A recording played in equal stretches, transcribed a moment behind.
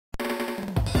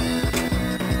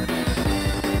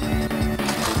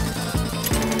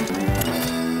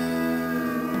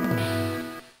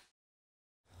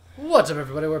What's up,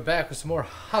 everybody? We're back with some more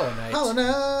Hollow Knight. Hollow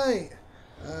Knight!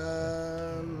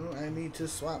 I need to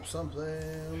swap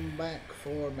something back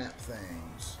for map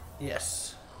things.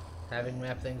 Yes. Having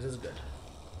map things is good.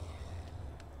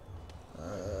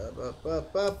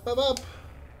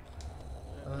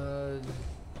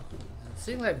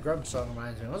 Seeing that Grub song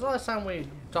reminds me. When was the last time we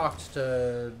talked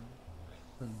to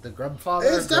the Grub Father?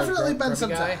 It's definitely been some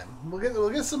guy? time. We'll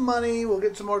get some money. We'll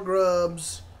get some more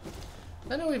grubs.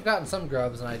 I know we've gotten some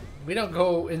grubs, and we don't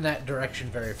go in that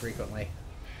direction very frequently.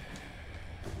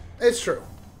 It's true.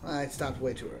 I stopped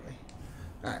way too early.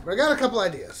 Alright, but I got a couple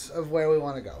ideas of where we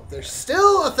want to go. There's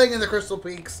still a thing in the Crystal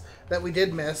Peaks that we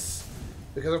did miss,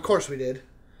 because of course we did.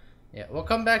 Yeah, we'll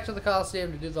come back to the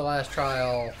Coliseum to do the last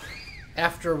trial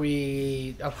after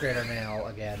we upgrade our nail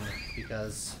again,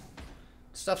 because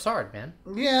stuff's hard, man.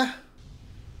 Yeah.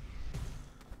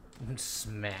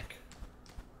 Smack.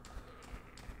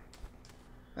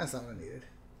 That's not what I needed.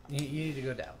 You need to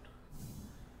go down.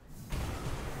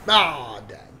 Aw,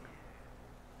 dang.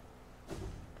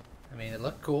 I mean, it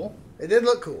looked cool. It did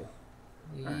look cool.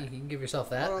 You can give yourself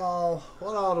that. What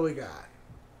all do we got?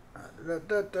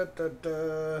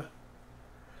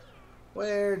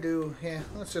 Where do... Yeah,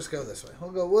 let's just go this way.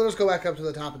 We'll just go back up to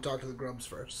the top and talk to the grubs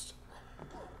first.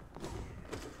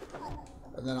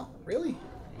 And then I'll... Really?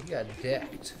 You got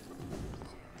decked.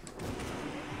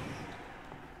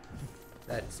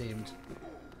 That seemed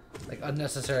like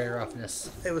unnecessary roughness.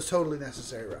 It was totally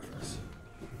necessary roughness.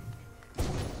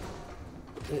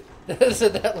 So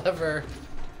that lever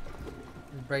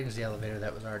brings the elevator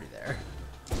that was already there.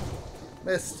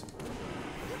 Missed.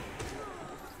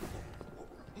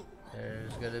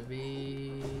 There's gonna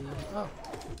be... Oh.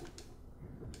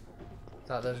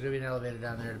 Thought there was gonna be an elevator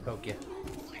down there to poke you.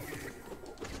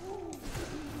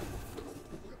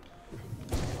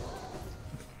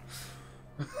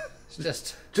 It's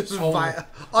just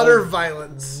utter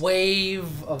violence.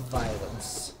 Wave of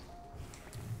violence.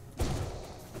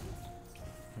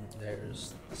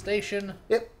 There's the station.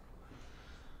 Yep.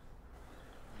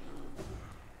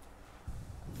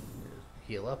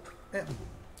 Heal up. Yep.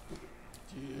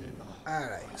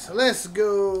 Alright, so let's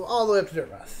go all the way up to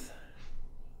Dartmouth.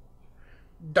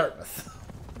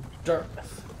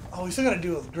 Dartmouth. Oh, we still gotta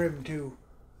do a Grim too.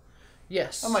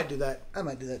 Yes. I might do that. I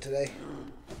might do that today.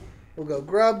 We'll go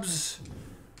grubs.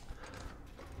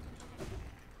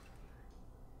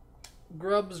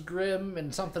 Grubs, Grim,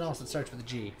 and something else that starts with a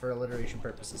G for alliteration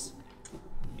purposes.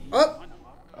 Oh!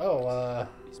 Oh,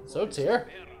 Zote's here.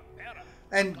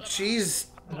 And she's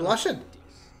blushing.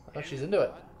 Oh, she's into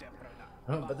it.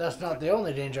 Oh, but that's not the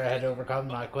only danger I had to overcome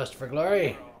in my quest for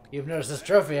glory. You've noticed this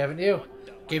trophy, haven't you?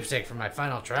 Keepsake from my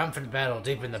final triumphant battle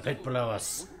deep in the pit below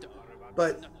us.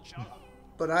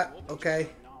 Okay.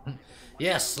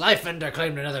 Yes, Lifebender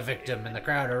claimed another victim, and the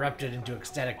crowd erupted into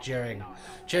ecstatic cheering.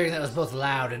 Cheering that was both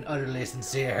loud and utterly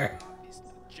sincere.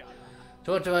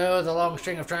 To what do I owe the long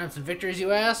string of triumphs and victories,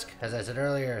 you ask? As I said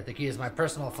earlier, the key is my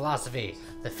personal philosophy,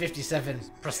 the 57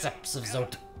 precepts of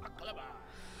Zote.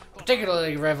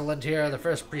 Particularly relevant here are the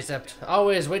first precept,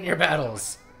 always win your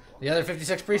battles. The other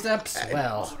 56 precepts?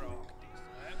 Well...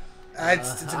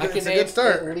 It's a good name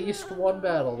start. At least one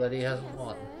battle that he hasn't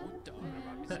won.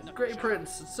 Grey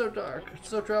Prince, it's so dark, it's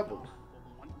so troubled.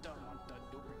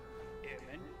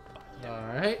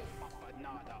 Alright.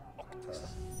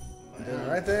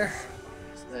 Right there.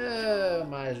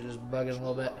 My eyes are just bugging a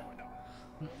little bit.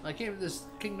 I came to this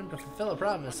kingdom to fulfill a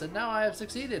promise, and now I have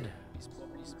succeeded.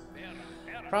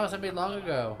 A promise I made long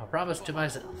ago. A promise to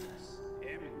myself.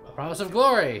 A promise of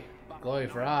glory. Glory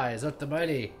for I, Zote the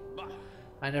Mighty.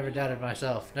 I never doubted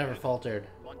myself, never faltered.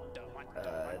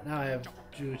 Now I have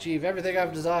to achieve everything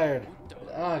I've desired.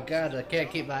 Oh god, I can't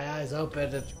keep my eyes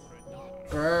open. It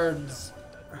burns.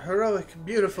 Heroic,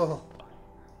 beautiful.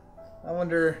 I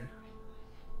wonder...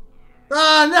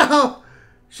 Ah, no!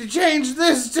 She changed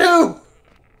this too!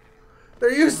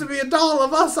 There used to be a doll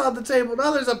of us on the table. Now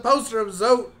there's a poster of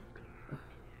Zote.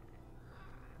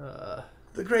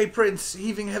 The Grey Prince,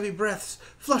 heaving heavy breaths,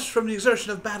 flushed from the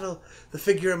exertion of battle. The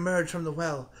figure emerged from the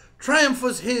well. Triumph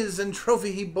was his, and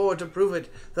trophy he bore to prove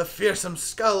it, the fearsome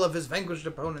skull of his vanquished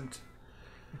opponent.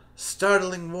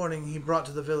 Startling warning he brought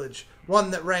to the village,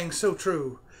 one that rang so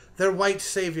true. Their white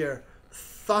savior,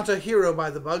 thought a hero by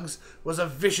the bugs, was a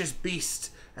vicious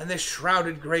beast, and this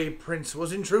shrouded Grey Prince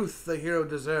was in truth the hero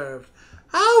deserved.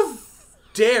 How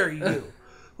dare you!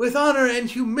 With honor and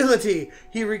humility,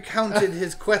 he recounted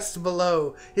his quest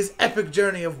below, his epic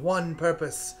journey of one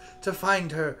purpose, to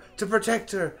find her, to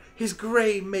protect her, his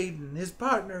grey maiden, his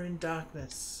partner in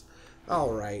darkness.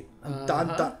 All right, I'm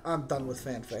done with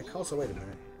fanfic. Also, wait a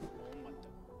minute.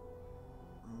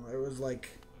 There was like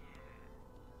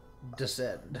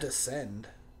Descend. Descend.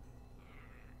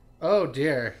 Oh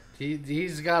dear.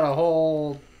 He's got a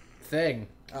whole thing.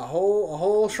 A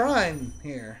whole shrine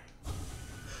here.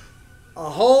 A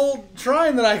whole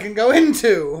shrine that I can go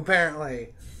into, apparently.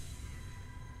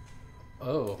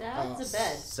 Oh. That's a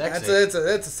bed. Sexy.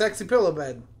 That's a sexy pillow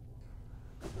bed.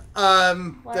 Why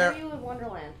are you in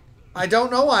Wonderland? I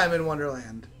don't know why I'm in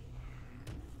Wonderland.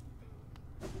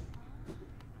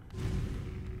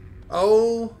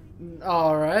 Oh.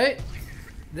 Alright.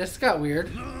 This got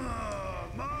weird.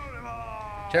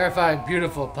 Terrifying,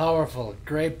 beautiful, powerful,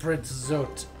 Grey Prince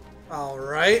Zote.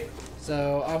 Alright.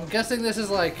 So, I'm guessing this is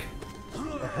like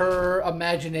her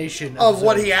imagination Of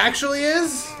what Zote. he actually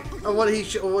is? Of what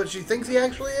what she thinks he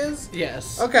actually is?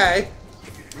 Yes. Okay.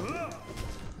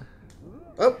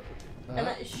 Oh. And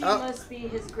she must be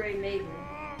his Grey Maiden.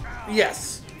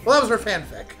 Yes. Well, that was her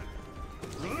fanfic.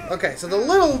 Okay, so the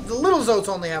little Zotes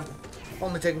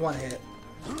only take one hit.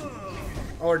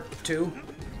 Or two.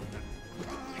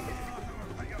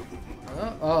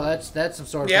 Oh, that's some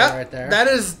sword Yeah, play right there. that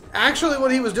is actually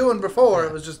what he was doing before.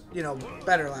 It was just,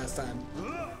 better last time.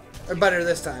 Or better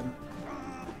this time.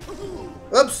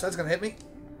 Oops, that's gonna hit me.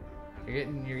 You're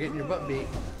getting your butt beat.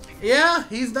 Yeah,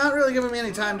 he's not really giving me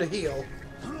any time to heal.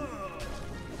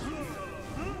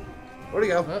 Where'd he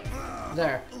go? Oh,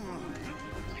 there.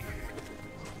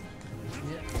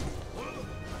 Yeah.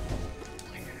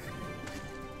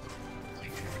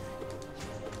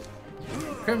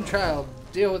 Crim Child,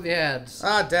 deal with the ads.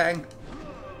 Ah, dang.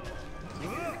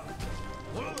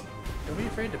 Don't be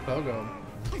afraid to pogo him.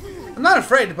 I'm not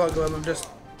afraid to poke him, I'm just...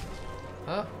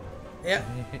 Huh? Yeah,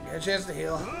 get a chance to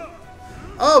heal.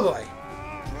 Oh, boy.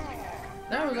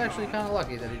 That was actually kind of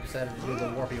lucky that he decided to do the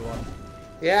warpy one.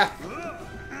 Yeah.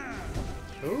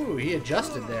 Ooh, he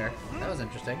adjusted there. That was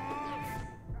interesting.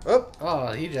 Oh,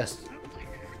 Oh, he got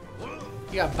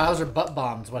Bowser butt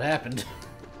bombs. What happened?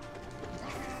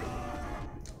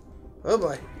 oh,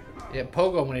 boy. Yeah,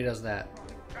 pogo him when he does that.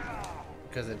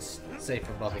 Because it's safe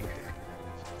for Bubble.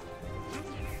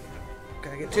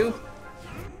 Can I get two?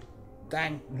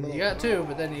 Dang. You got two,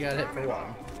 but then you got hit for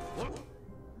one.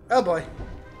 Oh, boy.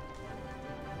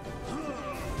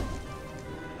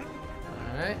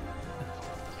 Alright.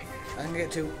 I can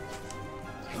get two.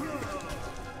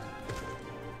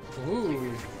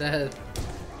 Ooh, that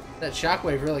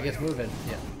shockwave really gets moving.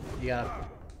 Yeah, you got.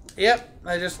 Yep,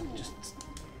 I just...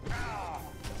 All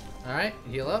right,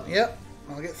 heal up. Yep,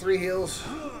 I'll get 3 heals.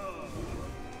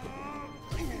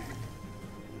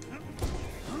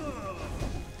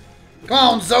 Come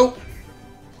on, Zote!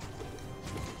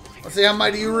 Let's see how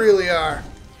mighty you really are.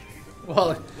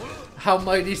 Well, how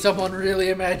mighty someone really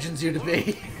imagines you to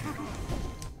be.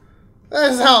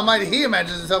 That's how mighty he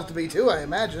imagines himself to be, too, I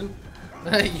imagine.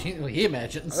 He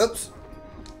imagines. Oops.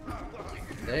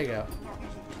 There you go.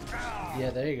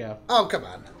 Yeah, there you go. Oh, come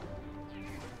on.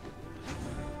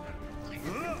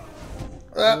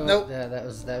 Oh, Nope. Yeah, that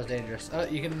was dangerous. Oh,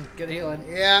 you can get a heal in.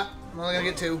 Yeah, I'm only gonna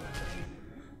get 2.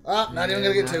 Oh, not even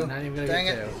gonna get 2. Not even gonna Dang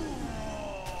get it. 2.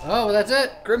 Oh, well, that's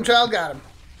it. Grimchild got him.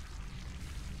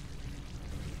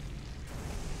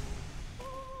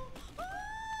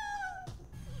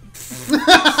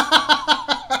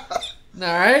 All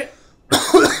right.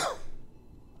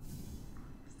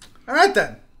 All right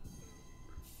then.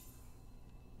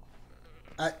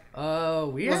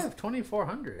 We have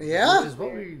 2,400. Yeah? Which is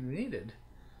what we needed.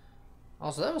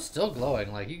 Also, that was still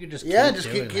glowing. Like, you could just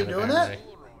keep doing that.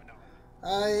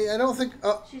 apparently. I don't think...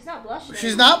 Oh, She's not blushing.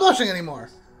 she's not blushing anymore.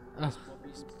 Oh.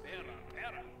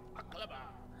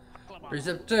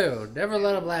 Precept 2. Never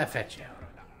let them laugh at you.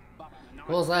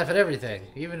 Fools laugh at everything,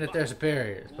 even at their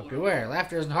superiors. But beware,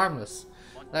 laughter isn't harmless.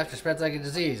 Laughter spreads like a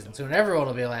disease, and soon everyone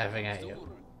will be laughing at you.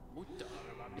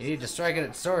 You need to strike at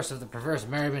its source of the perverse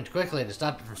merriment quickly to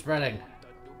stop it from spreading.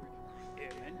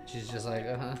 She's just like,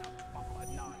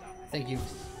 Thank you.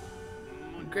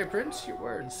 Great Prince, your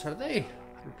words, are they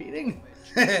repeating?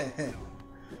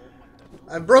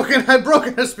 I've broken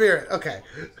her spirit. Okay.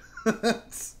 Alright.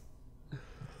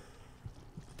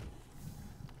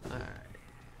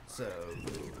 So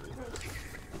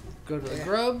go to the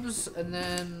grubs and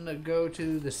then go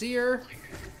to the seer.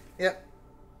 Yep.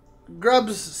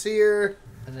 Grubs, Seer.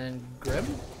 And then Grim?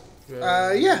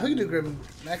 Yeah, we can do Grim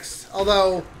next.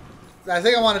 Although, I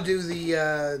think I want to do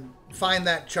the find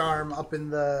that charm up in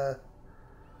the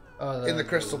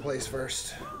crystal place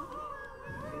first.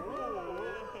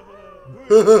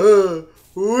 Wee.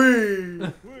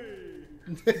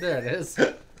 There it is. We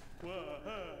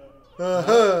got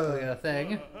a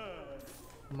thing.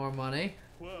 More money.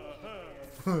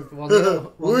 We'll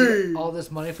need all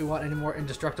this money if we want any more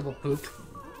indestructible poop.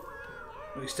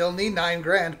 We still need 9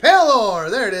 grand. Pelor!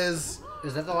 There it is.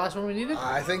 Is that the last one we needed?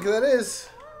 I think that is.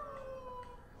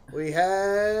 We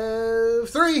have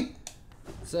 3.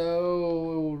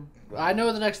 So, I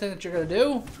know the next thing that you're going to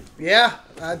do. Yeah,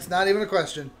 that's not even a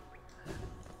question.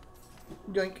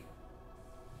 Yoink.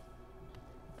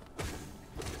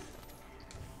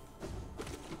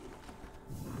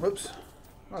 Whoops.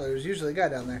 Oh, there's usually a guy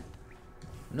down there.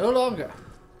 No longer.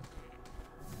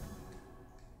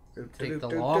 Take the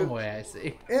long way, I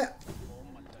see. Yeah.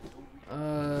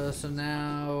 So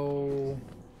now...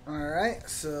 Alright,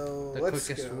 so the let's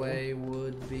quickest go. way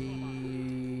would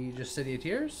be just City of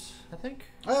Tears, I think.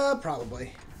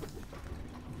 Probably.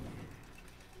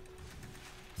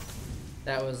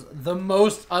 That was the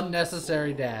most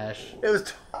unnecessary dash. It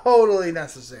was totally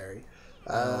necessary.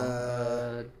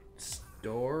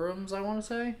 Storerooms, I want to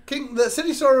say? The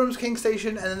city storerooms, King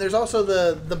Station, and then there's also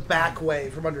the back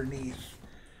way from underneath.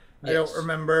 Yes. I don't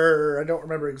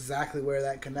remember exactly where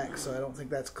that connects, so I don't think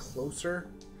that's closer.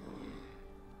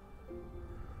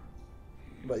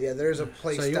 But yeah, there's a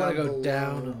place. So you want to go below.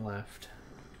 down and left.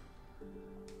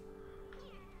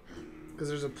 Because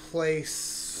there's a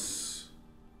place.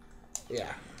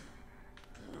 Yeah.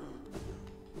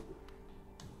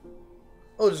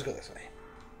 We'll just go this way.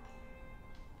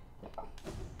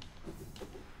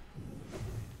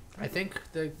 I think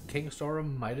the King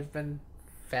Storeroom might have been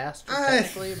faster I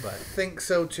technically, but think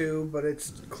so too, but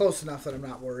it's close enough that I'm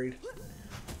not worried.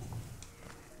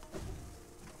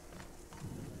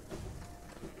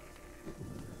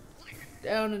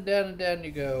 down and down and down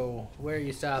you go. Where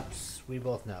he stops, we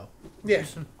both know. Yeah.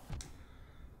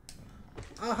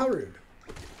 How rude.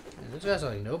 Man, those guys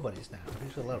are like nobodies now. You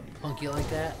just gonna let them punk you like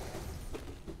that?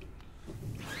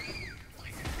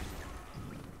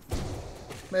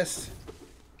 Missed.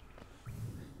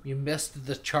 You missed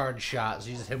the charge shot, so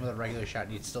you just hit him with a regular shot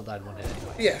and you'd still died one hit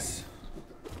anyway. Yes.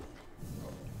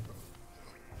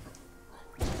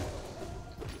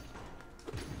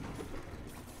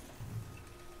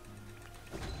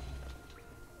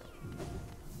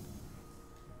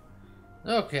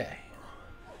 Okay.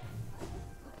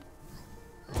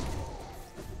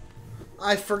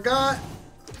 I forgot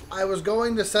I was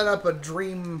going to set up a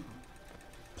dream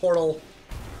portal.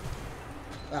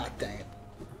 Ah, dang it.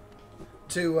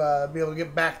 To be able to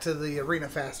get back to the arena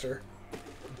faster.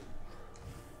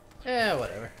 Yeah,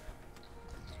 whatever.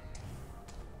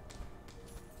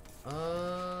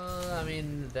 I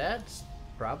mean, that's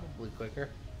probably quicker.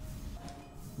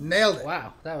 Nailed it.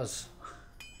 Wow, that was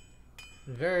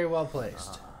very well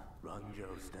placed.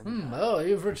 Oh,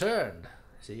 you've returned.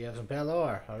 See, you have some pale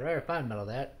ore. A rare fine metal,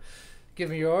 that. Give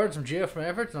me your ore, some geo from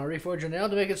efforts, and I'll reforge your nail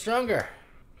to make it stronger.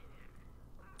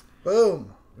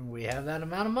 Boom. We have that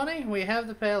amount of money. We have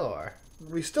the pale ore.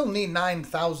 We still need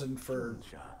 9,000 for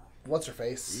what's her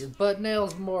face. But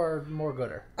nail's more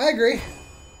gooder. I agree.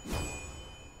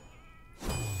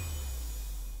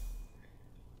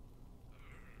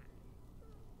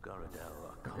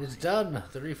 It's done.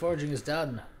 The reforging is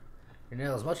done. Your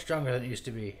nail is much stronger than it used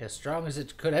to be. As strong as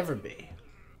it could ever be.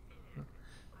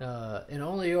 In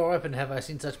only your weapon have I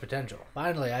seen such potential.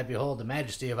 Finally, I behold the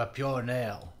majesty of a pure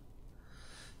nail.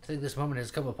 To think this moment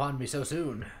has come upon me so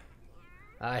soon.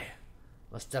 I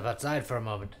must step outside for a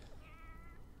moment.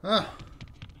 Huh.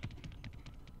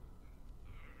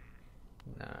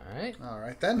 Alright.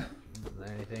 Alright then. Is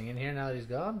there anything in here now that he's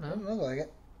gone? No? Doesn't look like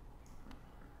it.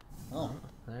 Oh.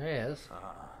 There he is.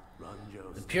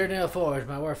 The pure nail forge,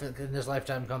 my work in this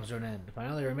lifetime comes to an end. My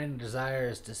only remaining desire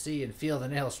is to see and feel the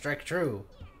nail strike true.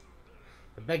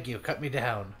 I beg you, cut me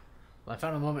down. When I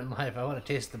found a moment in life, I want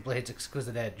to taste the blade's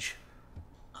exquisite edge.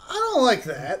 I don't like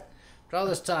that. For all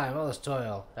this time, all this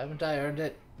toil, haven't I earned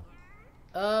it?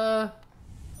 Yeah,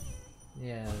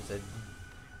 it's a...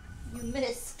 You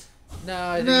missed.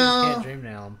 No, I think No. you just can't dream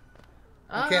nail him.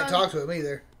 You can't talk to him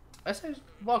either. I say just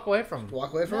walk away from him.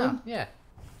 Walk away from him? Yeah.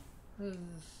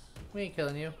 We ain't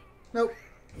killing you. Nope.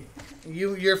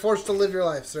 You're forced to live your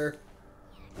life, sir.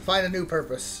 Find a new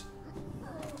purpose.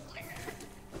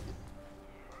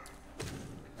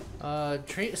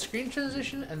 Screen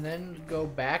transition and then go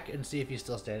back and see if he's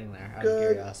still standing there out of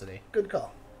Good. curiosity. Good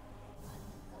call.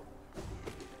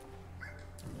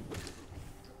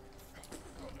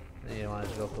 You want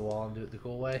to go up the wall and do it the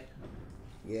cool way?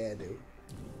 Yeah, dude.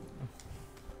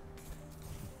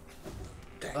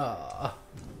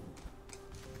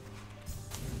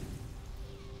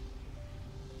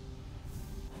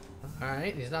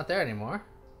 Alright, he's not there anymore.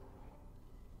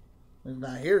 He's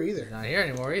not here either. He's not here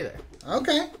anymore either.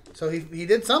 Okay. So he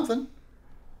did something.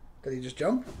 Did he just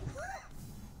jump?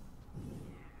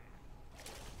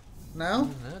 No?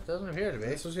 No, it doesn't appear to be.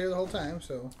 This was here the whole time,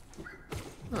 so...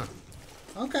 Huh.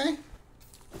 Okay.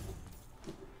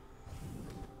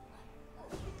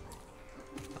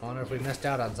 I wonder if we missed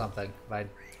out on something by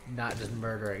not just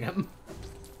murdering him.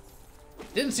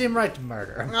 Didn't seem right to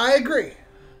murder him. I agree.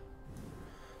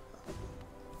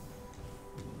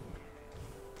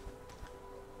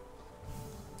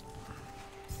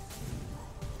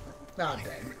 Oh,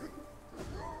 dang.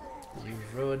 You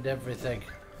ruined everything.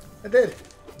 I did.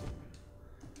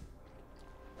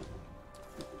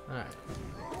 Alright.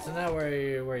 So now where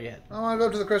are you heading? I want to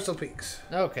go to the Crystal Peaks.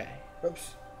 Okay.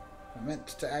 Oops. I meant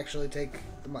to actually take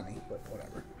the money, but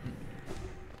whatever.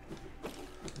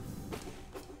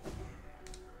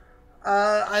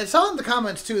 I saw in the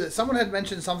comments, too, that someone had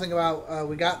mentioned something about,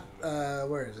 we got,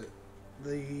 where is it?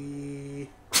 The...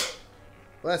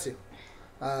 Bless you.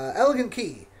 Elegant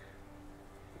Key.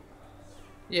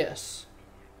 Yes.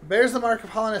 Bears the mark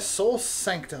of Holland's soul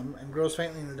sanctum and grows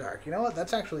faintly in the dark. You know what?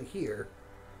 That's actually here.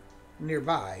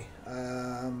 Nearby.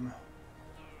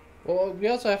 Well, we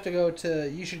also have to go to...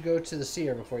 You should go to the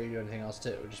seer before you do anything else,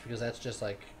 too. Just because that's just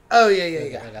like... Oh,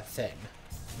 yeah. Like a thing.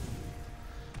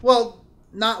 Well,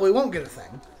 we won't get a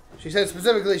thing. She said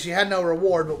specifically she had no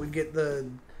reward, but we'd get the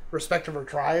respect of her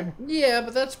tribe. Yeah,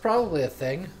 but that's probably a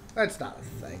thing. That's not a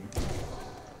thing.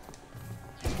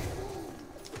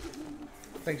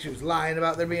 I think she was lying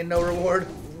about there being no reward.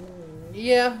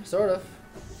 Yeah, sort of.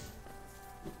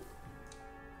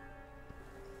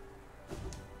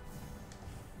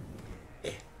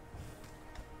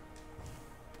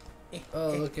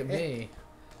 Oh, look at me.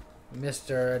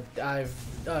 Mr.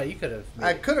 Oh, you could have...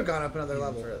 I could have gone up another even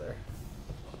level. further.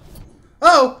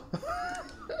 Oh!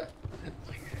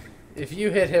 If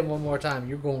you hit him one more time,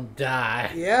 you're going to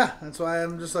die. Yeah, that's why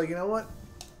I'm just like, you know what?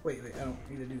 Wait, I don't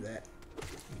need to do that.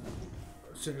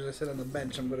 As soon as I sit on the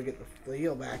bench, I'm going to get the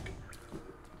heal back.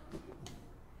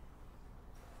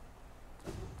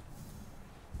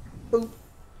 Boop.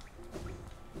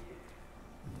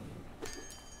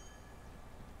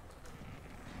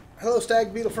 Hello,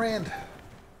 Stag Beetle friend.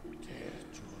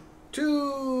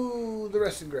 To the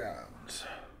resting grounds.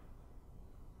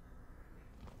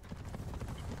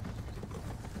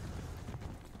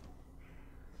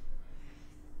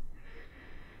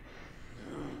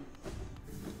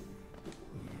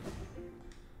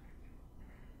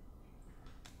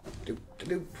 Doop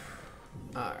doop.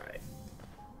 Alright.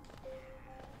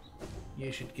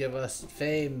 You should give us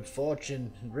fame,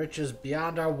 fortune, and riches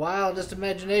beyond our wildest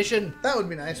imagination. That would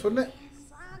be nice, wouldn't it?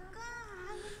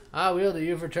 Ah, Wielder,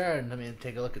 you've returned. Let me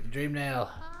take a look at the dream nail.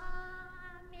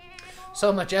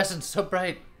 So much essence, so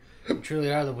bright. You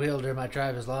truly are the Wielder my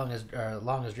tribe has long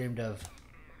has dreamed of.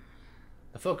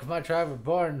 The folk of my tribe were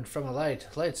born from a light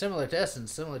similar to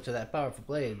essence, similar to that powerful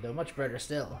blade, though much brighter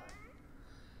still.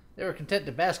 They were content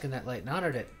to bask in that light and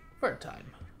honored it, for a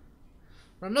time.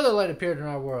 When another light appeared in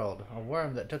our world, a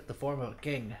worm that took the form of a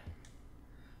king.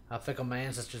 How fickle my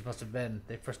ancestors must have been.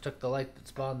 They first took the light that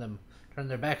spawned them, turned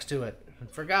their backs to it, and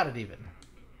forgot it even.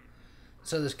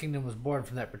 So this kingdom was born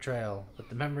from that betrayal, but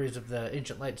the memories of the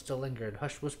ancient light still lingered,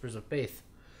 hushed whispers of faith,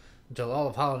 until all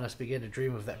of Hollowness began to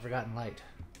dream of that forgotten light.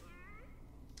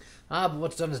 Ah, but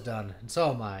what's done is done, and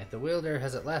so am I. The Wielder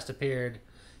has at last appeared,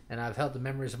 and I've held the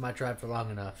memories of my tribe for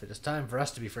long enough. It is time for us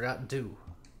to be forgotten too.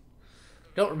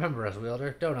 Don't remember us,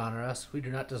 Wielder. Don't honor us. We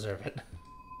do not deserve it.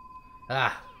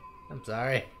 Ah, I'm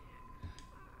sorry.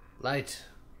 Light,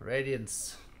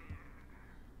 radiance.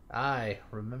 I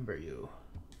remember you.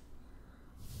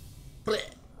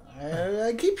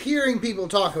 I keep hearing people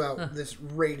talk about this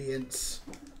radiance.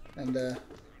 And,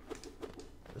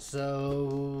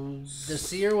 So, the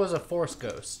seer was a force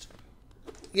ghost.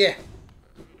 yeah.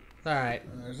 Alright.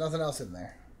 There's nothing else in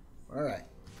there. Alright.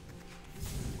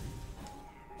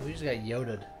 We just got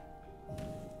Yoda'd.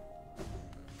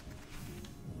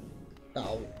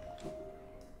 Oh.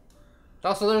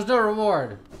 Also, there's no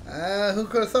reward. Who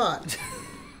could have thought?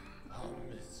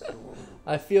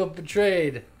 I feel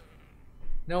betrayed.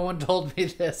 No one told me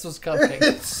this was coming.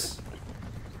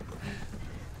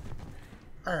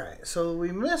 Alright, so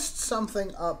we missed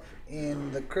something up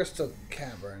in the Crystal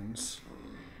Caverns.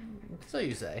 So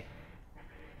you say.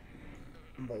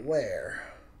 But where?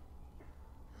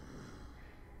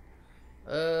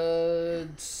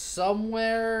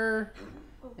 Somewhere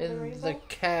Over in the rainbow?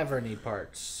 caverny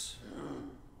parts.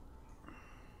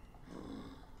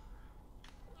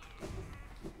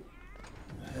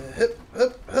 Hip,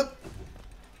 hip, hip.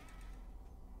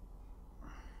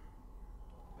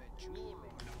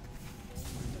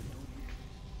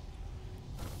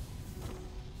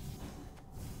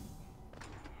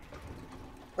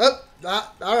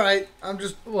 Alright, I'm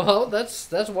just... Well, that's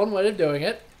one way of doing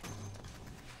it.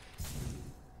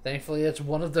 Thankfully, it's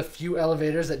one of the few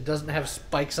elevators that doesn't have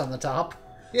spikes on the top.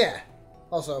 Yeah.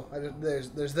 Also,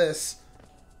 there's this.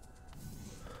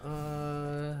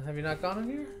 Have you not gone in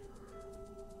here?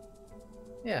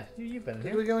 Yeah, you've been in Did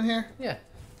here. we go in here? Yeah,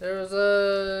 there was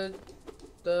the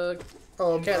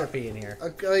Caterpie in here.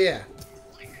 Oh yeah.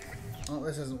 Well,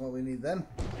 this isn't what we need then.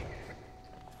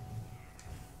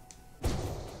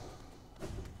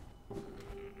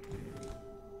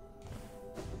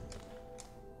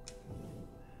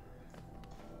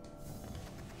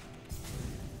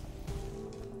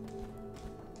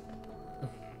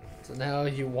 So now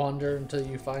you wander until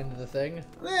you find the thing.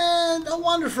 And I'll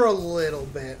wander for a little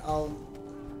bit. I'll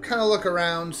kind of look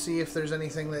around, see if there's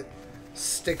anything that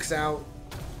sticks out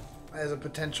as a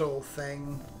potential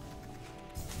thing.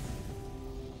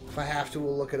 If I have to,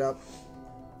 we'll look it up.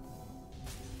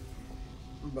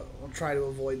 But we'll try to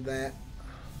avoid that.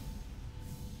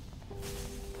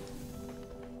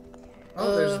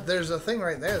 Oh, there's a thing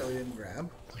right there that we didn't grab.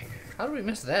 How did we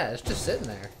miss that? It's just sitting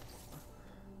there.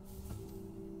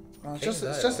 Well, it's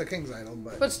just a king's idol,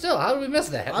 But still, how did we miss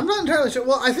that? I'm not entirely sure.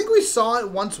 Well, I think we saw it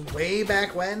once way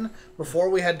back when, before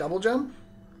we had double jump.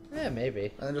 Yeah,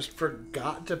 maybe. And I just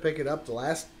forgot to pick it up the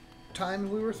last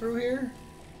time we were through here.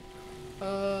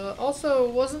 Also,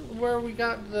 wasn't where we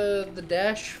got the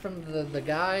dash from the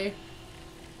guy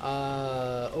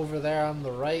over there on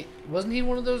the right? Wasn't he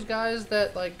one of those guys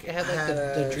that like had like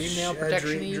the dream nail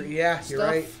protection? Yeah, you're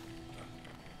right.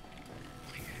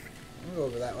 I'll go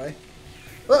over that way.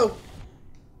 Whoa!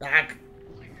 Back.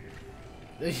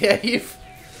 Yeah,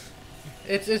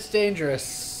 it's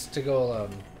dangerous to go alone.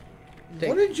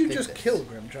 What did you just kill,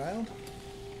 Grimchild?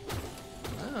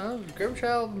 I don't know.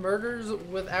 Grimchild murders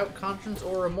without conscience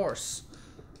or remorse.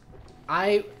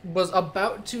 I was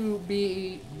about to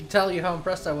tell you how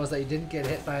impressed I was that you didn't get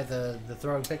hit by the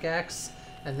throwing pickaxe,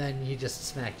 and then you just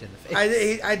smacked you in the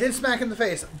face. I did smack in the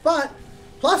face, but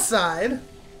plus side,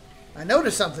 I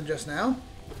noticed something just now.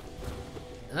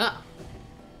 Ah.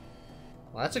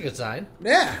 Well, that's a good sign.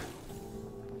 Yeah.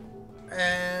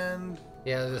 And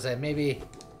yeah, I was gonna say maybe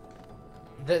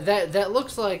that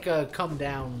looks like a come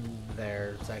down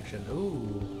there section.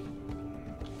 Ooh.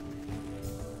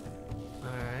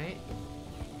 Alright.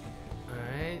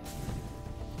 Alright.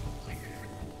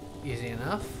 Easy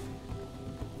enough.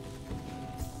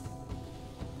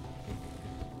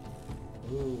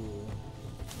 ooh.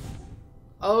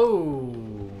 Oh,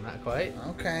 not quite.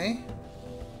 Okay.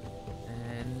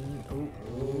 And ooh,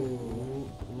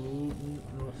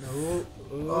 no.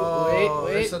 Oh,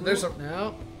 Wait. there's a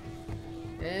no.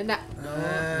 And no.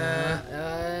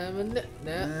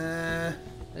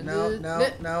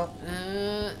 No.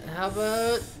 How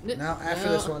about No, after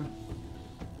this one.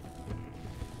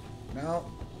 No.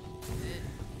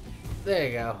 There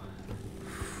you go.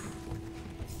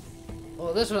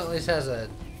 Well, this one at least has a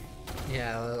like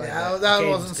that cadence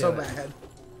wasn't to so it. bad.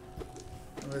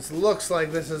 This looks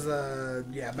like this is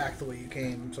back the way you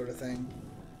came sort of thing.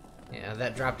 Yeah,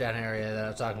 that drop down area that I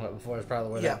was talking about before is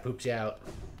probably where that poops you out.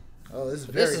 Oh, this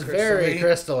is very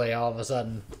crystally all of a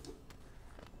sudden.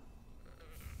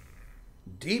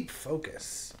 Deep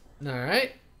focus. All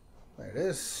right. There it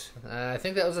is. I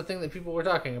think that was the thing that people were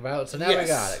talking about, so now we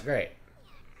got it. Great.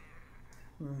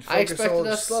 I expected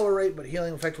a slower rate, but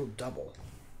healing effect will double.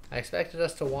 I expected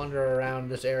us to wander around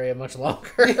this area much longer.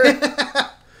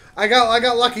 I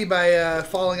got lucky by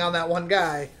falling on that one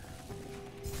guy.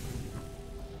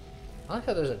 I like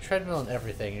how there's a treadmill and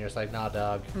everything, and you're just like, nah,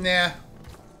 dog. Yeah.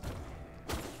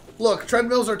 Look,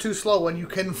 treadmills are too slow when you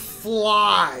can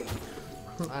fly.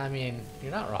 I mean,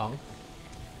 you're not wrong.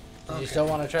 Do you still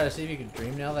want to try to see if you can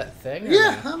dream nail that thing?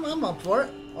 Yeah, I'm up for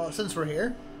it. Well, since we're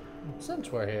here.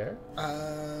 Since we're here.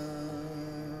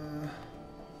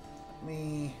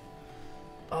 Me.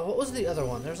 Oh, what was the other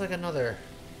one? There's like another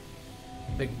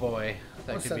big boy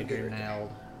that What's could be that dream dude?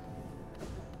 nailed.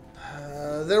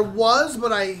 There was,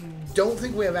 but I don't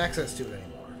think we have access to it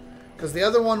anymore. Because the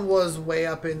other one was way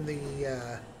up in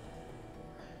the...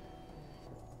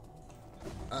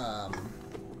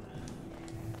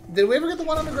 Did we ever get the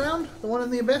one on the ground? The one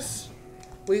in the abyss?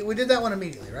 We did that one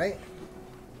immediately, right?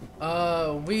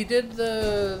 We did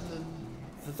the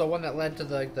one that led to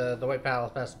the White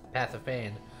Palace Path of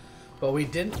Pain, but we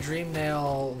didn't dream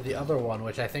nail the other one,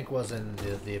 which I think was in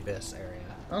the abyss area.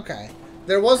 Okay.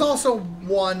 There was also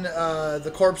one,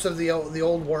 the corpse of the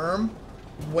old worm,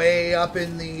 way up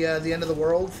in the end of the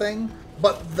world thing,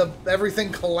 but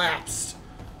everything collapsed.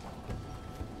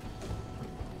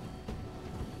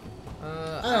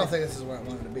 I don't think this is where I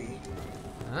wanted to be.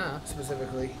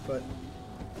 Specifically, but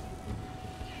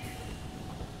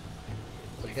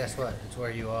guess what? It's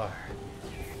where you are.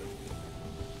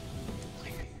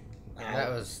 That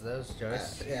was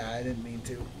choice. Yeah, I didn't mean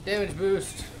to. Damage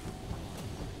boost.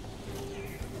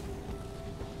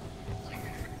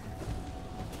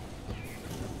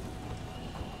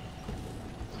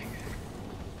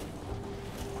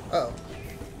 Oh.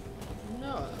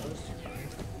 No, that was too fine.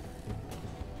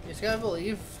 You just gotta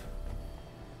believe.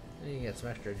 You can get some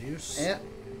extra juice. Yeah.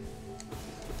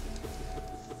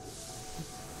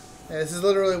 Yeah, this is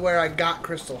literally where I got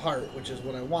Crystal Heart, which is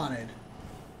what I wanted.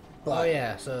 But Oh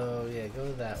yeah, so yeah, go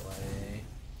that way.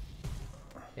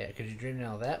 Yeah, could you dream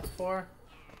now of that before?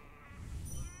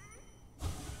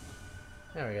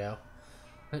 There we go.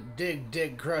 Dig,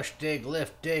 dig, crush, dig,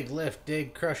 lift,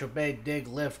 crush, obey, dig,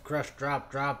 lift, crush,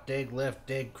 drop, drop, dig, lift,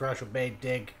 dig, crush, obey,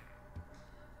 dig.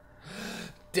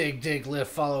 Dig, dig, lift,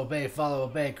 follow, obey,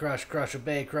 crush, crush,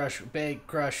 obey, crush,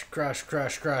 crush, crush,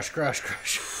 crush, crush, crush,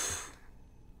 crush.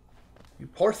 You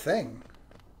poor thing.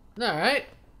 Alright.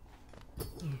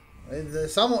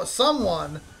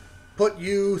 Someone put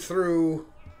you through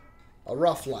a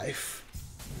rough life.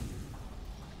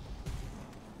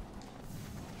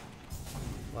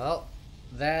 Well,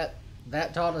 that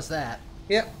taught us that.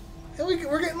 Yep. And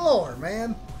we're getting lower,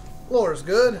 man. Lower's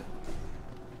good.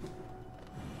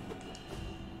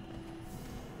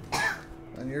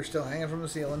 And you're still hanging from the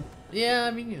ceiling. Yeah,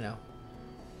 I mean, you know.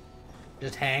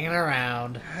 Just hanging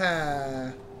around.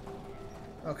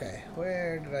 Okay,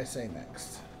 where did I say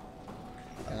next?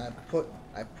 And I put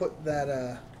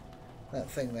that that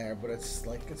thing there, but it's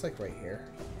like right here.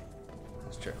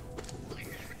 That's true.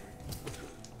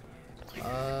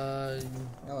 I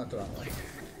went the wrong way.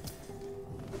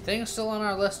 Things still on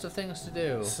our list of things to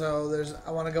do. So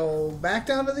I want to go back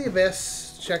down to the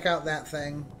abyss, check out that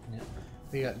thing. Yeah.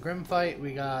 We got Grim Fight,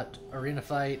 we got Arena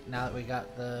Fight, now that we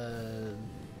got the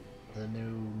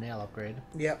new nail upgrade.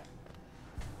 Yep.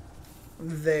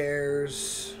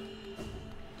 There's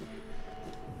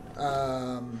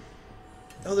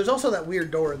there's also that weird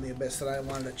door in the abyss that I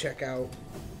wanted to check out.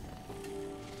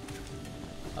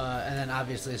 And then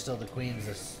obviously still the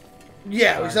Queen's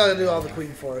Yeah, we still gotta do all the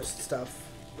Queen Forest stuff.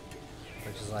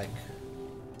 which is like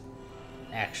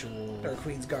actual Or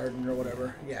Queen's Garden or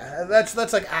whatever. Yeah, that's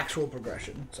like actual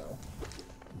progression, so.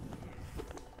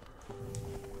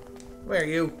 Where are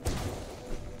you?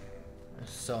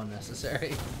 so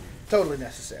unnecessary. Totally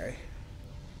necessary.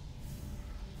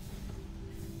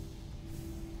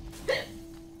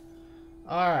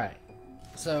 Alright.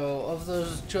 So of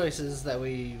those choices that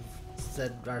we've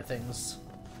said are things,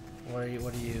 what are you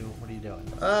doing?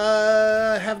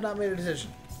 Have not made a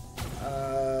decision.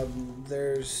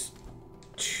 There's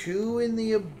 2 in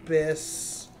the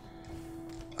abyss.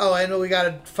 Oh, I know we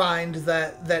gotta find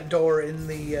that door in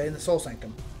the Soul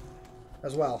Sanctum,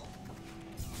 as well.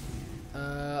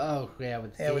 Oh yeah,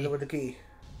 with the Yeah, key. with the key.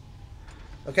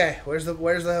 Okay, where's the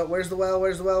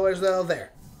well?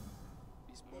 There.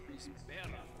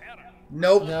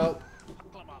 Nope. Nope.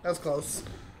 That was close.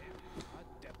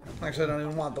 Actually, I don't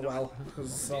even want the well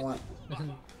because I want.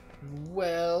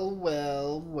 Well.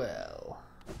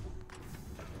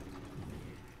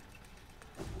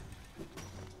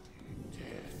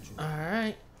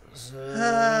 Alright, so...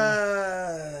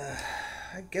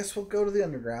 I guess we'll go to the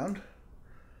underground.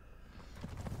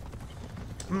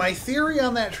 My theory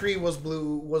on that tree was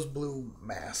blue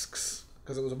masks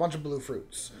because it was a bunch of blue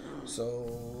fruits.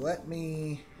 So let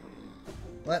me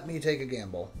take a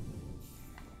gamble.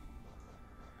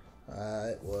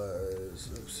 It was.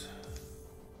 Oops.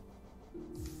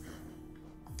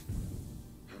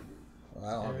 Well,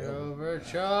 I don't want to be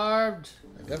Overcharmed.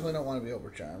 I definitely don't want to be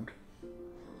overcharmed.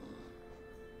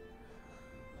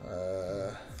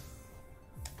 I'll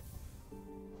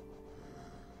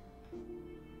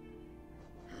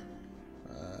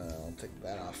take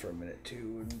that off for a minute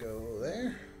too and go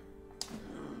there.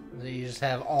 You just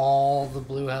have all the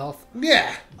blue health.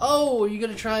 Yeah. Oh, you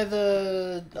gonna try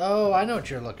the? Oh, I know what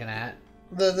you're looking at.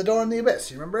 The door in the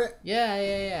abyss. You remember it?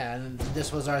 Yeah. And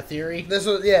this was our theory. This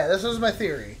was my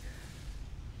theory.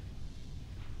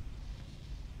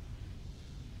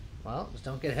 Well, just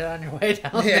don't get hit on your way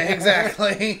down. Yeah, there.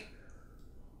 exactly.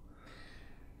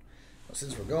 Well,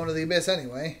 since we're going to the abyss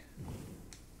anyway.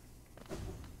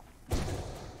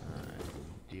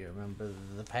 Do you remember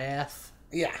the path?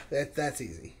 Yeah, that's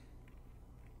easy.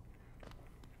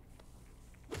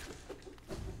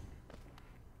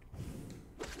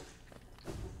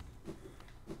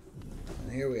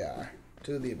 And here we are,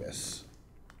 to the abyss.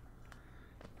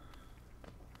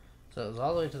 So it was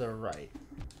all the way to the right.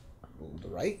 The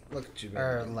right? Look at you.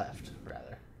 Or left,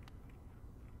 rather.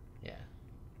 Yeah.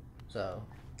 So,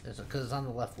 because it's on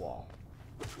the left wall.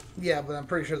 Yeah, but I'm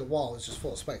pretty sure the wall is just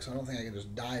full of spikes, so I don't think I can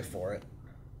just dive for it.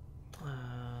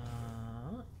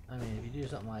 I mean, if you do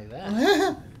something like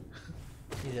that,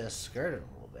 you just skirt it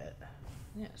a little bit.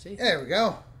 Yeah, see? There we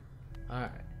go.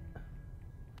 Alright.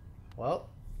 Well,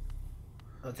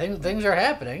 things are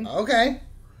happening. Okay.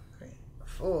 3,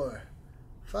 4,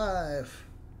 5,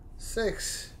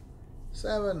 6,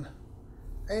 7,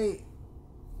 8,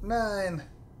 9,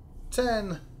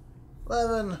 10,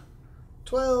 11,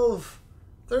 12,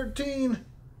 13,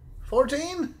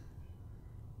 14.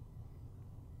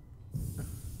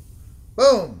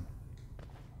 Boom.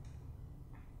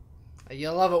 You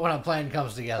love it when a plan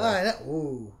comes together. I know.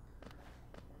 Ooh.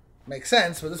 Makes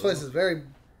sense, but this place is very,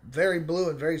 very blue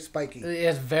and very spiky.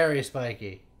 It's very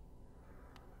spiky.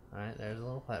 Alright, there's a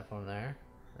little platform there.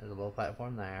 There's a little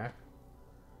platform there.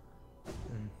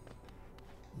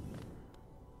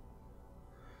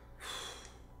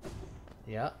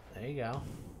 Yep, there you go.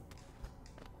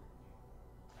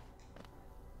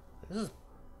 This is a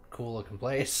cool looking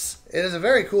place. It is a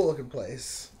very cool looking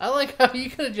place. I like how you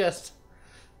could have just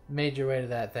made your way to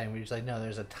that thing. We're just like, no,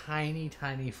 there's a tiny,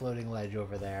 tiny floating ledge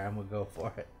over there. I'm going to go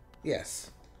for it.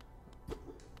 Yes.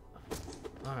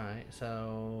 Alright,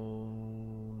 so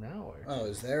now where? Oh,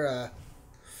 is there a...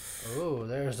 Oh,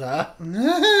 there's a...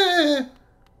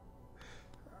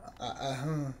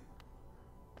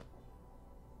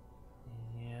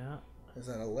 Yeah. Is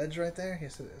that a ledge right there?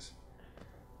 Yes, it is.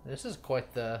 This is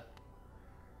quite the...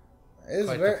 It is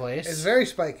Quite very, the place. It's very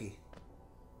spiky.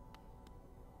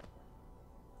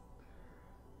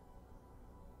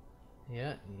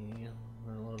 Yeah.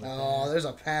 A little bit Oh, there. there's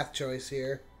a path choice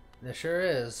here. There sure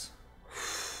is.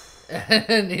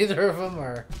 And neither of them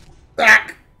are...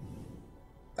 Back.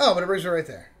 Oh, but it brings me right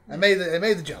there. I made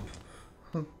the jump.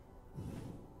 Alright,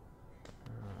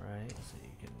 so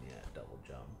you can, double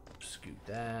jump. Scoot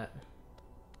that.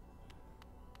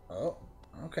 Oh,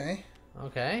 okay.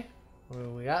 Okay.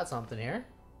 We got something here.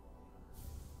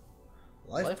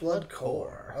 Lifeblood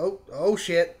core. Oh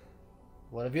shit.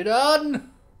 What have you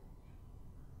done?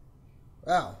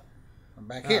 Wow. I'm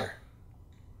back here.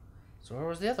 So where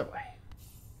was the other way?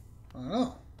 I don't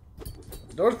know.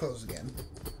 The door's closed again.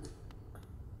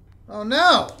 Oh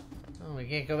no! Oh, we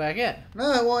can't go back in.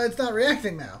 No, well, it's not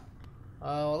reacting now.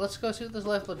 Well, let's go see what this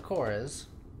lifeblood core is.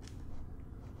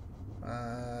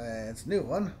 It's a new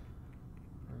one.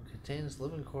 It contains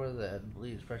living core that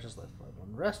bleeds precious lifeblood.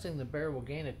 When resting, the bearer will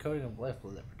gain a coating of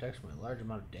lifeblood that protects from a large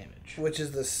amount of damage. Which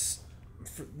is the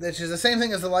same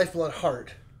thing as the lifeblood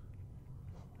heart.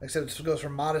 Except it goes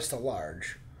from modest to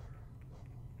large.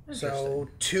 So,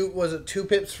 was it 2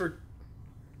 pips for...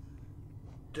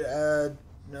 I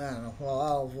don't know.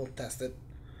 Well, we'll test it.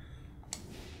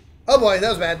 Oh boy, that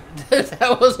was bad.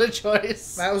 That was a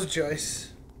choice. That was a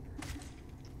choice.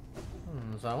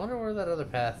 So I wonder where that other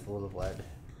path would have led.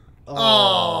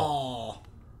 Oh.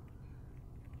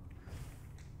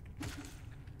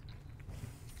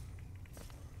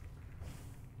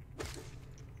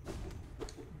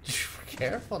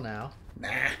 Careful now.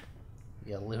 Nah.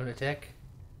 You lunatic.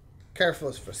 Careful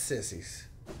is for sissies.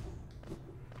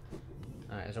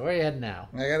 Alright, so where are you heading now?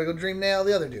 I gotta go dream nail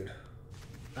the other dude.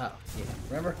 Oh, yeah.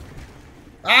 Remember?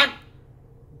 Ah!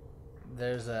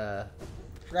 There's a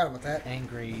Forgot about that.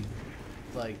 angry,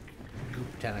 like,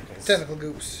 goop tentacles. Tentacle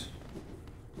goops.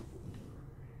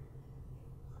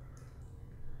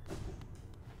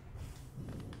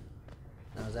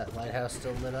 Now, is that lighthouse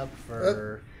still lit up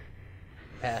for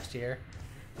past year?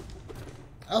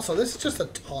 Also, this is just a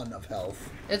ton of health.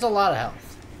 It's a lot of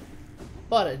health.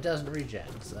 But it doesn't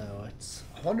regen, so it's...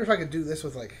 I wonder if I could do this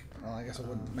with, like... Well, I guess it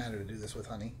wouldn't matter to do this with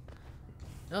honey.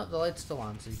 No, the light's still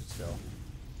on, so you can still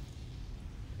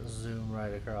zoom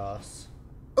right across.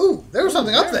 Ooh, there was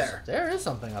something up there. There is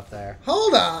something up there.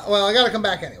 Hold on. Well, I gotta come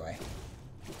back anyway.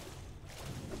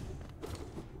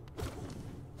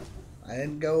 I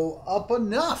didn't go up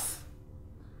enough.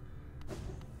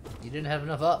 You didn't have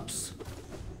enough ups.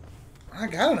 I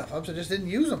got enough ups. I just didn't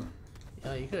use them. You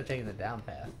know, you could have taken the down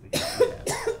path. Because you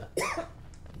have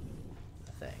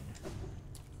the thing.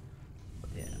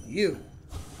 But yeah. You.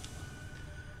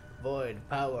 Void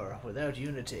power without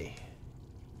unity.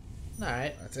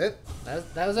 Alright. That's it.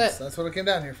 That was it. So that's what I came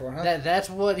down here for, huh? That's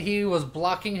what he was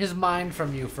blocking his mind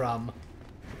from you from.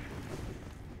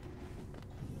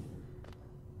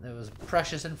 There was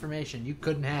precious information. You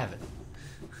couldn't have it.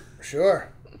 Sure.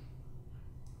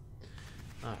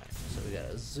 Alright, so we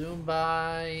gotta zoom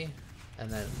by,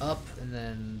 and then up, and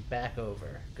then back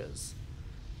over, because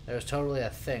there's totally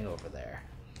a thing over there.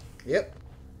 Yep.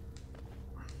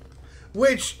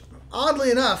 Which,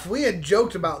 oddly enough, we had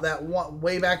joked about that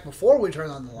way back before we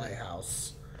turned on the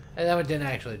lighthouse. And that one didn't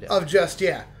actually do. Of just,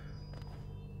 yeah.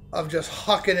 Of just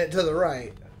hucking it to the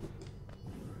right.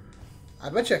 I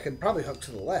bet you I could probably hook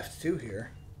to the left, too,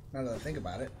 here. Now that I think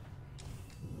about it.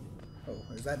 Oh,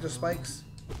 is that just spikes?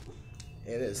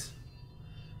 It is.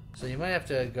 So you might have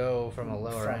to go from a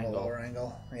lower angle. From a lower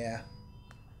angle, yeah.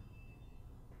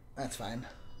 That's fine.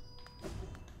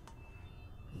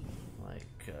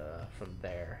 Like, from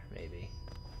there, maybe.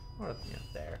 Or, you know,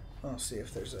 there. I'll see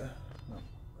if there's a... No,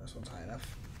 this one's high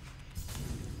enough.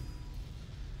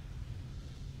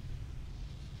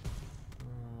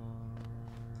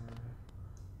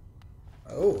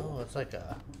 Oh, it's like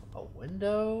a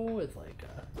window with like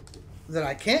a... That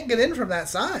I can't get in from that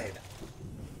side.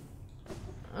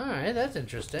 Alright, that's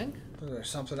interesting. Is there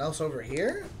something else over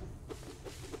here?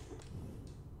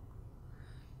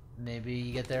 Maybe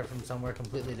you get there from somewhere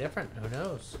completely different. Who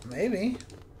knows? Maybe.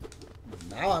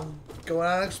 Now I'm going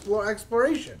on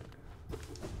exploration.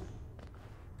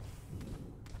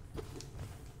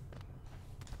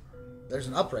 There's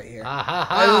an up right here. Ah, ha,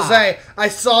 ha. I was gonna say, I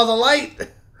saw the light.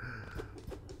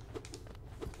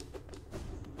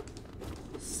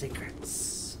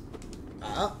 Secrets.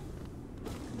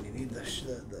 You need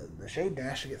the shade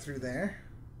dash to get through there.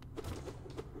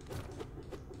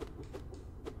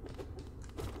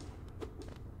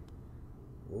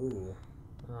 Ooh.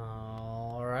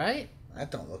 Alright.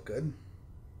 That don't look good.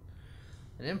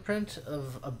 An imprint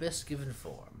of abyss given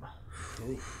form.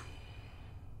 Oof.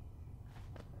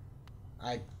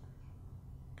 I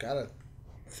got a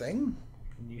thing?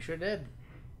 You sure did.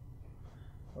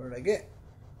 What did I get?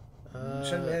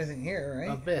 Shouldn't be anything here,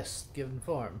 right? Abyss given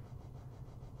form.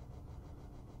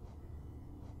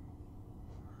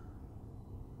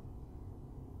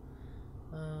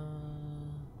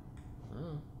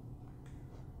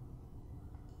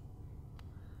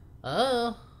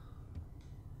 Oh.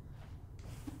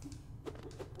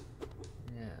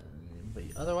 Yeah, but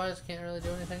otherwise can't really do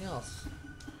anything else.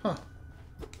 Huh.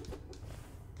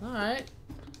 Alright.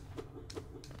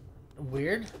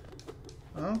 Weird.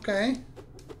 Okay.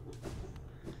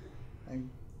 I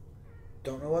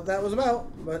don't know what that was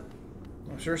about, but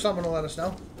I'm sure someone will let us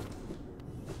know.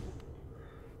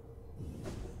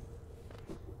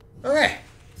 Okay.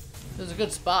 This is a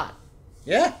good spot.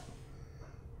 Yeah?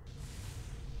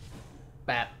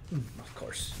 Bap. Of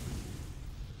course.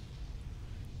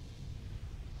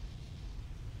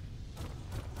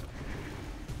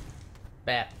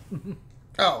 Bap.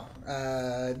 Oh,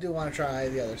 I do want to try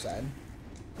the other side.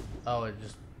 Oh, it's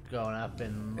just going up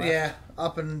and left. Yeah,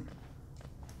 up and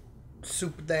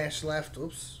super dash left.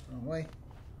 Oops, wrong way.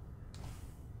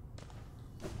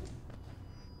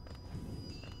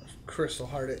 Crystal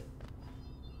heart it.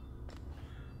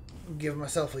 Give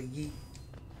myself a yeet.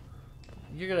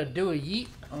 You're gonna do a yeet?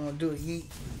 I'm gonna do a yeet.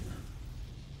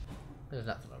 There's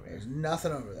nothing over here. There's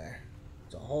nothing over there.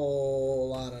 It's a whole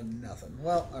lot of nothing.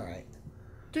 Well, alright.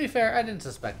 To be fair, I didn't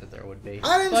suspect that there would be.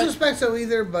 I didn't suspect so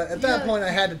either, but at that point I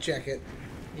had to check it.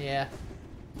 Yeah.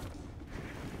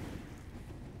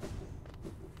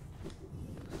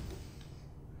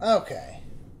 Okay.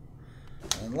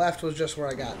 And left was just where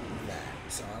I got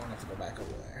that, so I don't have to go back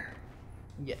over there.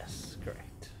 Yes,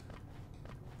 correct.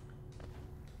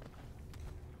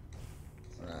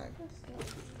 Right.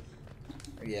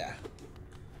 Yeah.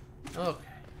 Okay.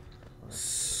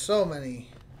 So many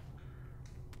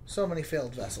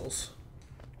failed vessels.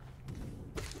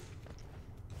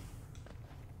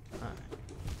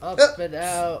 Up and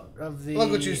out of the... Look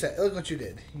what you said. Look what you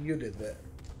did. You did that.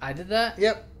 I did that?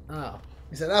 Yep. Oh.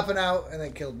 You said up and out, and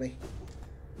it killed me.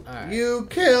 Alright. You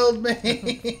killed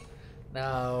me.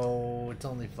 No, it's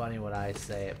only funny when I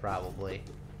say it, probably.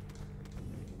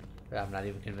 But I'm not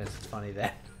even convinced it's funny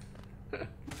then.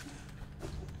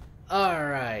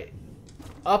 Alright.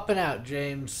 Up and out,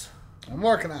 James. I'm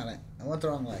working on it. I went the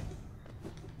wrong way.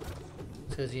 It's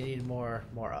because you need more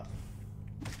up.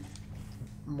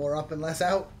 More up and less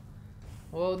out?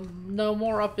 Well, no,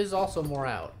 more up is also more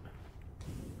out.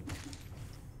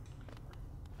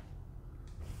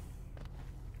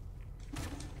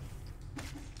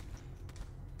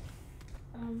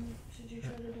 Should you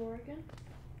try the door again?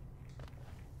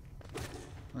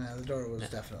 Yeah, the door was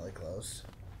definitely closed.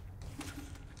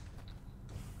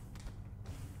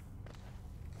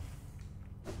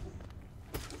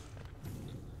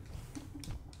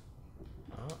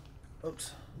 Oh,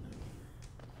 Oops.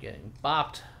 getting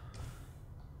bopped.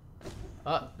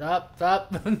 Up.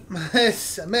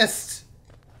 Miss. I missed.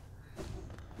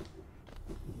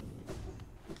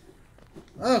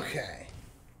 Okay.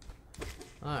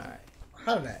 Alright.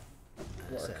 How did that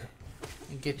So, work?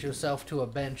 you get yourself to a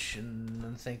bench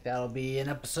and think that'll be an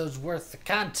episode's worth of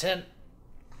content.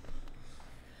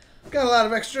 Got a lot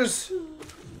of extras.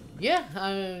 Yeah,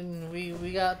 I mean,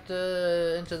 we got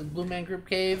into the Blue Man Group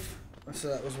cave. So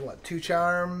that was what, 2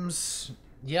 charms?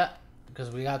 Yeah, because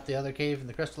we got the other cave in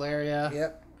the crystal area.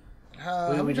 Yep.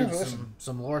 We did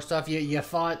some lore stuff. You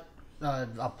fought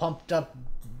a pumped up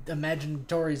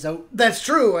imaginatory Zote. That's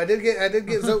true. I did get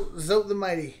Zote the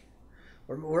Mighty.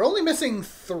 We're only missing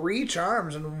 3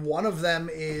 charms, and one of them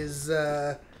is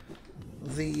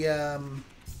we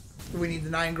need the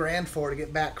 9 grand for to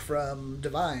get back from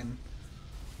Divine.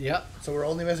 Yep. So we're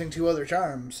only missing 2 other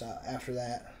charms after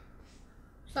that.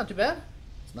 It's not too bad.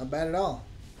 It's not bad at all.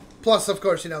 Plus, of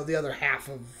course, the other half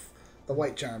of the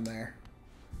white charm there.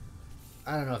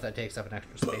 I don't know if that takes up an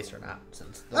extra space or not.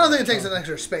 I don't think it takes an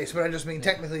extra space, but I just mean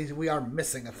technically we are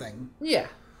missing a thing. Yeah.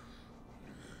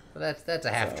 But that's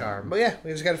a half charm. But yeah,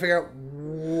 we just got to figure out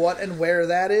what and where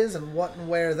that is and what and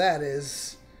where that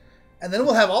is. And then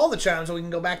we'll have all the charms so we can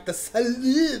go back to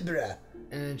Celebra.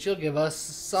 And she'll give us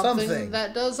something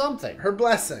that does something. Her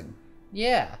blessing.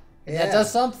 Yeah. And that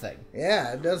does something.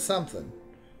 Yeah, it does something.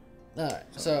 Alright,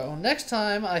 so next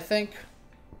time I think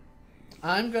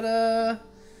I'm gonna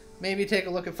maybe take a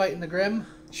look at fighting the Grim.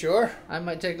 Sure. I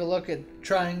might take a look at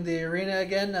trying the arena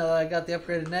again now that I got the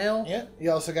upgraded nail. Yeah.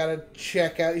 You also got to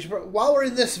check out... while we're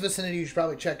in this vicinity, you should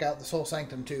probably check out the Soul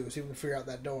Sanctum too, so you can figure out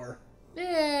that door.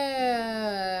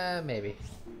 Yeah, maybe.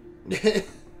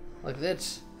 Look,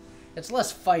 it's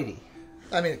less fighty.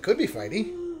 I mean, it could be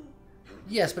fighty.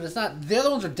 Yes, but it's not... The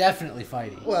other ones are definitely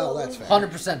fighty. Well, that's fair. 100%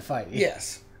 fighty.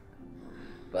 Yes.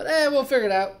 But we'll figure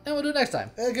it out, and we'll do it next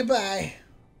time. Goodbye.